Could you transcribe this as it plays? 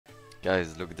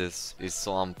Guys, look at this. It's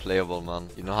so unplayable, man.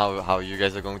 You know how you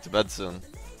guys are going to bed soon?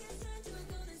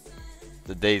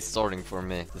 The day is starting for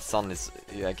me. The sun is...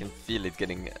 yeah, I can feel it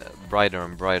getting brighter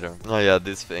and brighter. Oh yeah,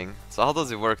 this thing. So how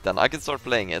does it work then? I can start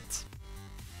playing it.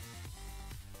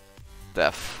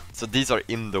 Def. So these are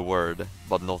in the word,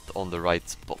 but not on the right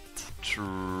spot.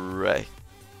 Trek.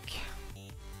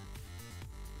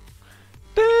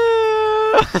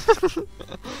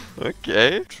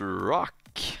 Okay. Truck.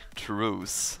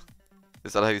 Truce.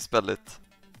 Is that how you spell it?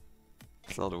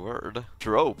 It's not a word.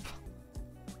 Trope.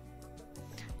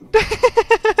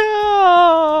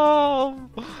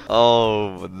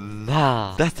 Oh,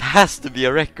 nah. That has to be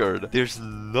a record. There's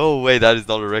no way that is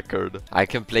not a record. I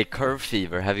can play Curve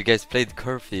Fever. Have you guys played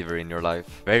Curve Fever in your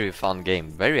life? Very fun game.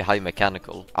 Very high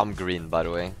mechanical. I'm green, by the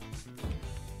way.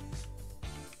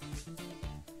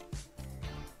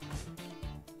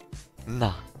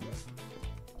 Nah.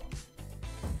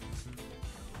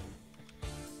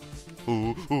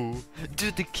 Ooh, ooh.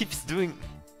 Dude, it keeps doing...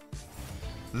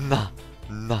 Nah,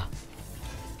 nah.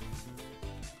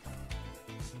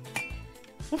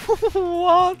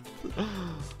 What?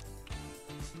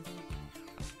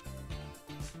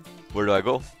 Where do I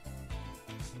go?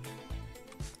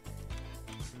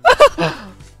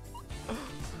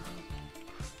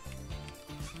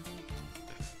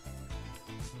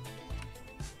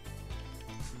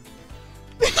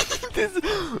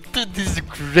 This is the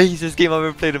craziest game I've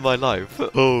ever played in my life.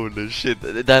 Holy shit,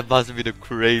 that must be the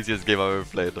craziest game I've ever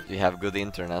played. You have good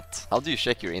internet. How do you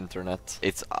check your internet?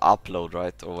 It's upload,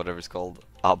 right? Or whatever it's called.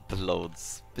 Upload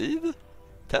speed?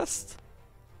 Test?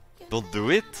 Don't do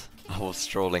it? I was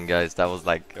trolling, guys. That was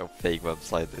like a fake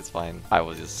website. It's fine. I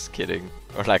was just kidding.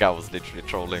 Or like I was literally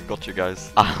trolling. Got you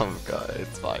guys. God,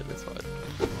 it's fine, it's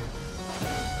fine.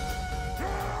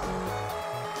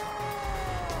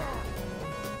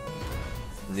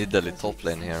 Nidalee top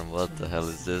lane here. What the hell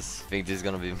is this? I think this is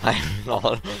gonna be my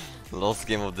last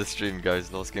game of the stream,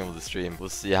 guys. Last game of the stream. We'll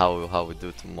see how we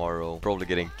do tomorrow. Probably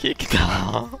getting kicked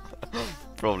out.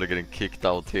 Probably getting kicked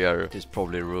out here. There's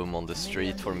probably room on the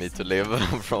street for me to live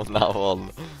from now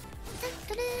on.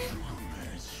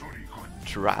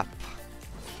 Trap.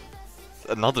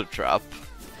 Another trap.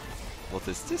 What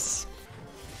is this?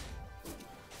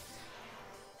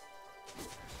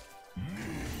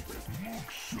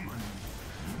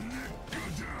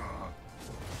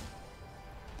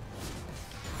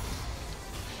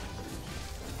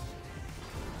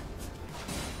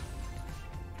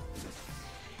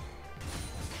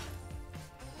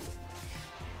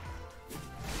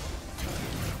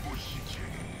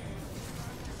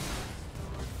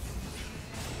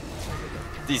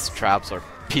 These traps are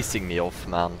pissing me off,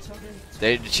 man.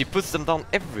 She puts them down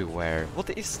everywhere. What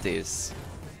is this?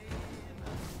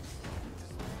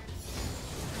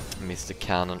 Missed the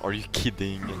cannon. Are you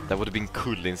kidding? That would have been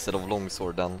cool instead of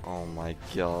longsword then. Oh my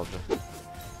god.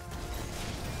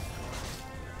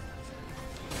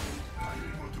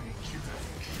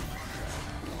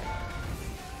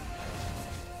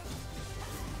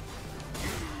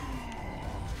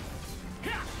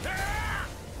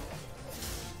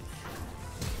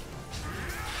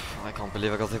 I can't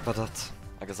believe I got hit by that.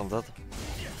 I guess I'm dead.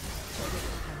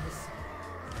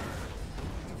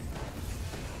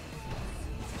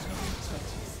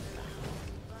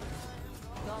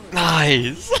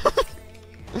 Nice!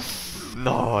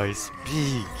 Nice!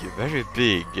 Big! Very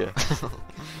big!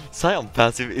 Sion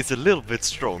passive is a little bit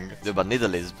strong. Yeah, but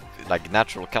Nidalee is like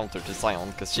natural counter to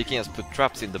Sion, because she can just put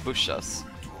traps in the bushes.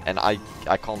 And I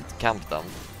can't camp them.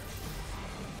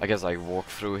 I guess I walk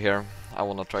through here. I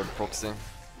wanna try proxy.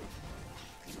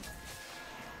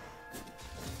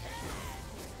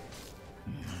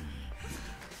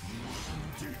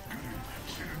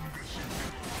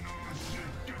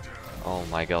 Oh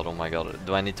my god, oh my god.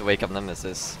 Do I need to wake up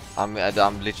Nemesis? I'm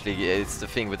literally, it's the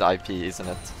thing with the IP, isn't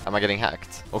it? Am I getting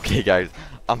hacked? Okay guys,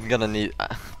 I'm gonna need,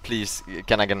 please,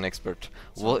 can I get an expert?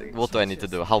 What do I need to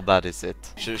do? How bad is it?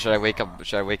 Should I wake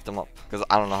them up? Because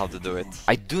I don't know how to do it.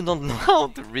 I do not know how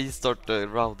to restart the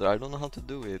router. I don't know how to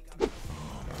do it.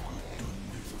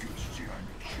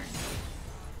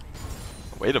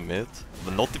 Wait a minute,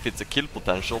 but not if it's a kill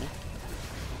potential.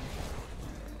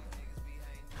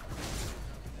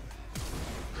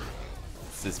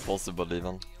 Is this possible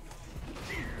even?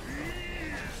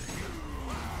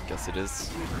 Guess it is.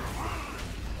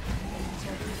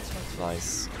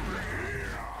 Nice.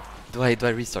 Do I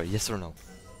restart? Yes or no?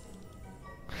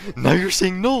 Now you're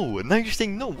saying no! Now you're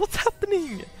saying no! What's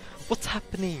happening? What's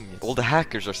happening? All the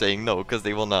hackers are saying no because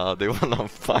they wanna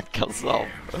fuck us up.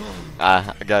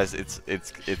 Guys,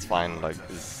 it's fine. Like,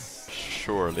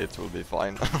 surely it will be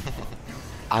fine.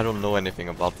 I don't know anything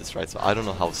about this, right? So I don't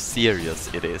know how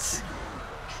serious it is.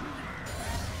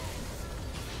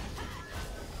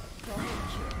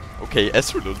 Okay,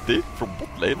 Ezreal ulti from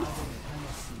bot lane.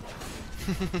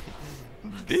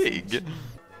 Big.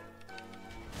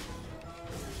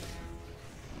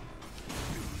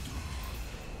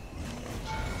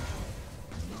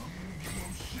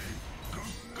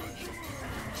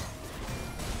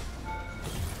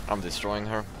 I'm destroying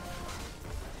her.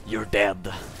 You're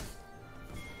dead.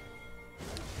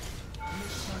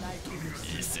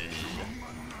 Easy.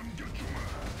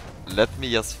 Let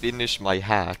me just finish my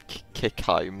hack.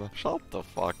 Kickheim. Shut the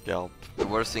fuck up. The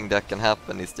worst thing that can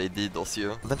happen is they DDoS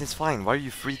you. Then it's fine. Why are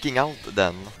you freaking out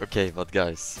then? Okay, but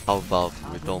guys, how about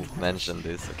we don't mention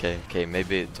this, okay? Okay,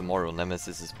 maybe tomorrow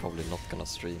Nemesis is probably not gonna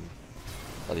stream.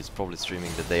 But he's probably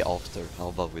streaming the day after. How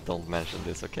about we don't mention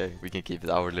this, okay? We can keep it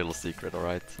our little secret,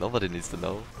 alright? Nobody needs to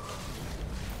know.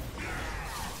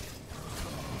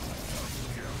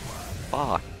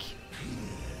 Fuck.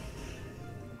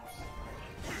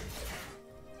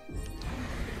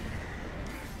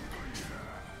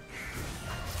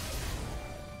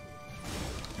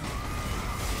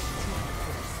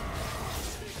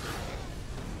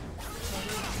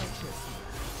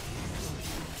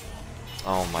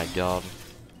 Oh my god.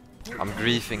 I'm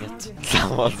griefing it.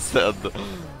 Someone said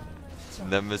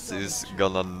Nemesis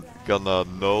gonna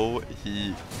know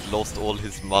he lost all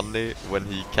his money when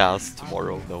he casts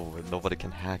tomorrow. No, nobody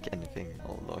can hack anything.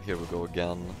 Oh no, here we go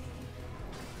again.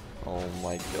 Oh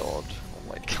my god. Oh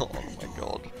my god. Oh my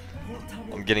god.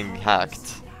 I'm getting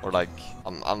hacked. Or like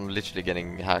I'm literally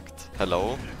getting hacked.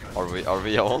 Hello? Are we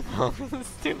on?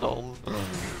 Still on.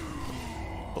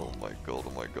 Oh my god,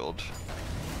 oh my god.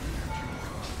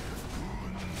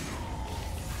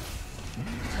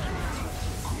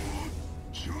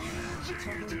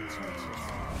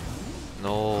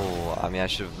 No, I mean I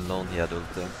should have known he had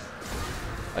ulti.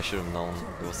 I should have known,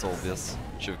 it was obvious.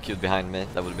 Should have queued behind me,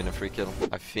 that would have been a free kill.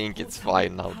 I think it's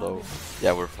fine now though.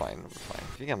 Yeah, we're fine, we're fine.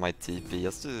 I think I might TP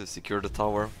just to secure the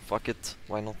tower. Fuck it,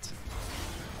 why not?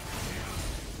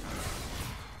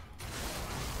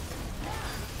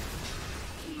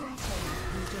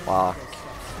 Fuck.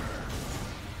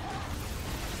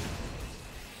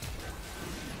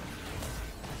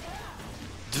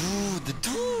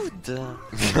 Dude!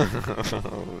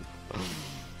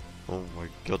 Oh my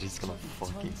god, he's gonna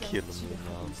fucking kill me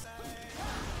now.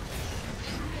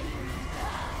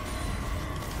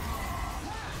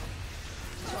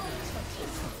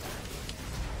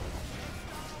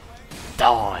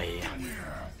 Die!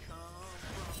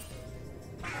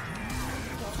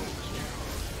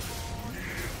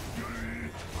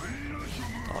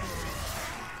 Oh.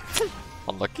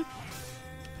 Unlucky.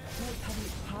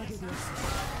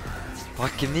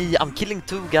 Fuck me, I'm killing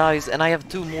 2 guys and I have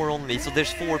 2 more on me, so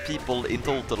there's 4 people in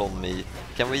total on me.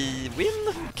 Can we win?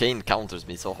 Kayn counters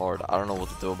me so hard, I don't know what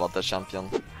to do about that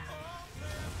champion.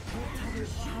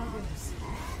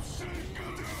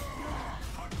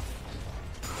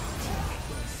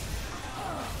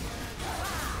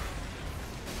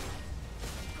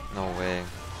 No way.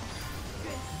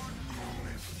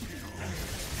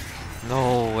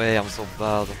 No way, I'm so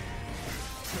bad.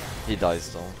 He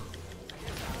dies though.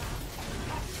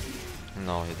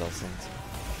 No, he doesn't.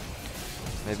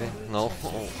 Maybe? No?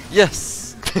 Oh.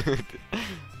 Yes!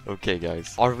 Okay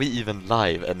guys, are we even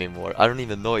live anymore? I don't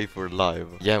even know if we're live.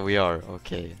 Yeah, we are.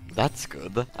 Okay, that's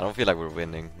good. I don't feel like we're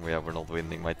winning. We're not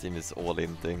winning. My team is all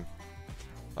in thing.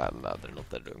 Well, no, they're not.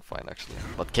 They're doing fine actually.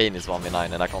 But Kayn is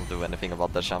 1v9 and I can't do anything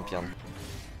about that champion.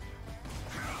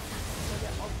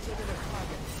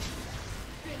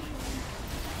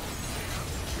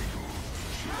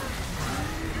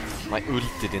 My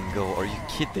ulti didn't go, are you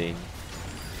kidding?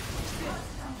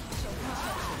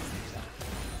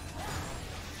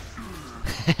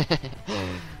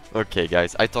 Okay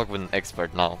guys, I talk with an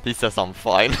expert now. He says I'm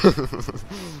fine.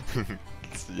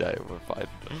 Yeah, we're fine.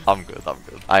 I'm good, I'm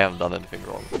good. I haven't done anything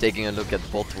wrong. Taking a look at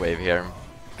bot wave here.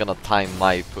 Gonna time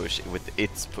my push with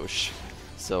its push.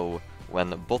 So when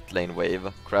bot lane wave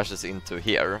crashes into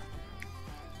here,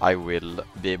 I will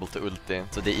be able to ulti.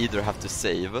 So they either have to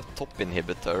save top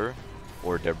inhibitor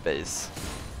or their base.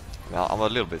 Well, I'm a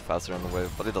little bit faster on the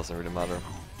wave, but it doesn't really matter.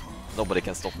 Nobody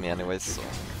can stop me anyways, so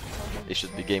it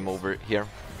should be game over here.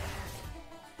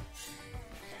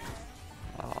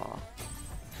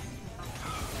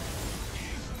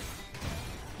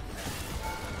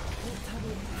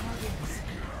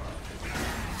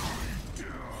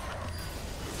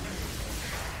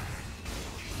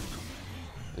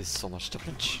 There's so much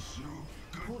damage.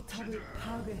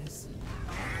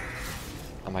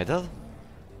 Am I dead?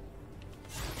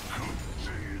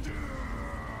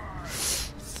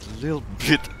 little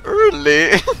bit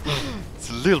early. It's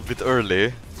a little bit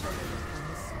early.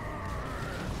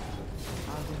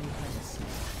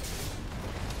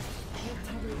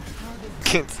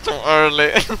 It's too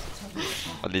early.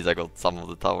 At least I got some of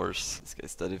the towers. This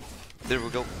guy's dead. There we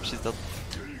go. She's dead.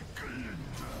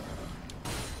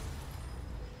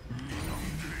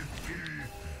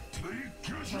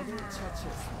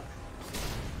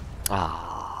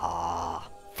 Ah,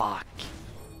 fuck.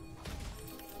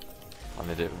 I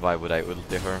mean, why would I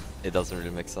ulti her? It doesn't really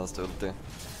make sense to ulti.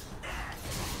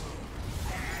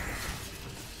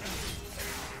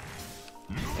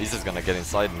 He's just gonna get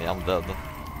inside me, I'm dead.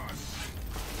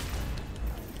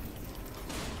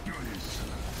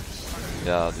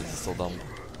 Yeah, this is so dumb.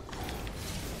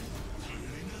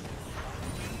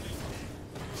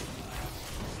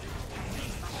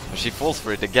 She falls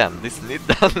for it again, this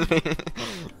Nidalee.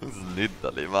 This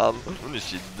Nidalee, man. What is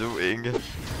she doing?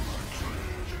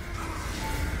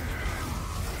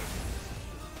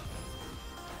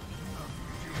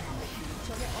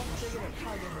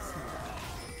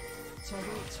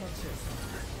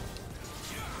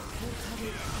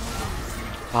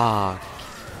 Fuck.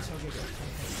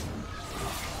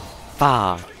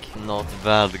 Fuck. Not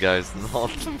bad, guys.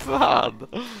 Not bad.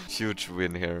 Huge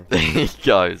win here.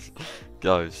 Guys.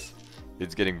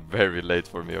 It's getting very late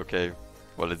for me, okay?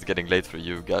 Well, it's getting late for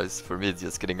you guys. For me, it's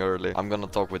just getting early. I'm gonna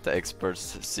talk with the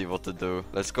experts, see what to do.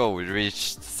 Let's go. We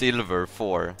reached Silver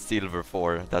 4. Silver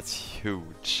 4. That's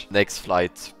huge. Next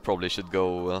flight probably should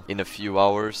go in a few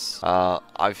hours.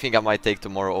 I think I might take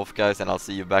tomorrow off, guys, and I'll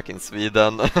see you back in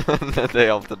Sweden the day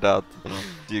after that.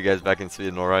 See you guys back in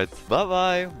Sweden, alright?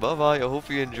 Bye-bye. Bye-bye. I hope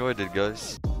you enjoyed it,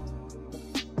 guys.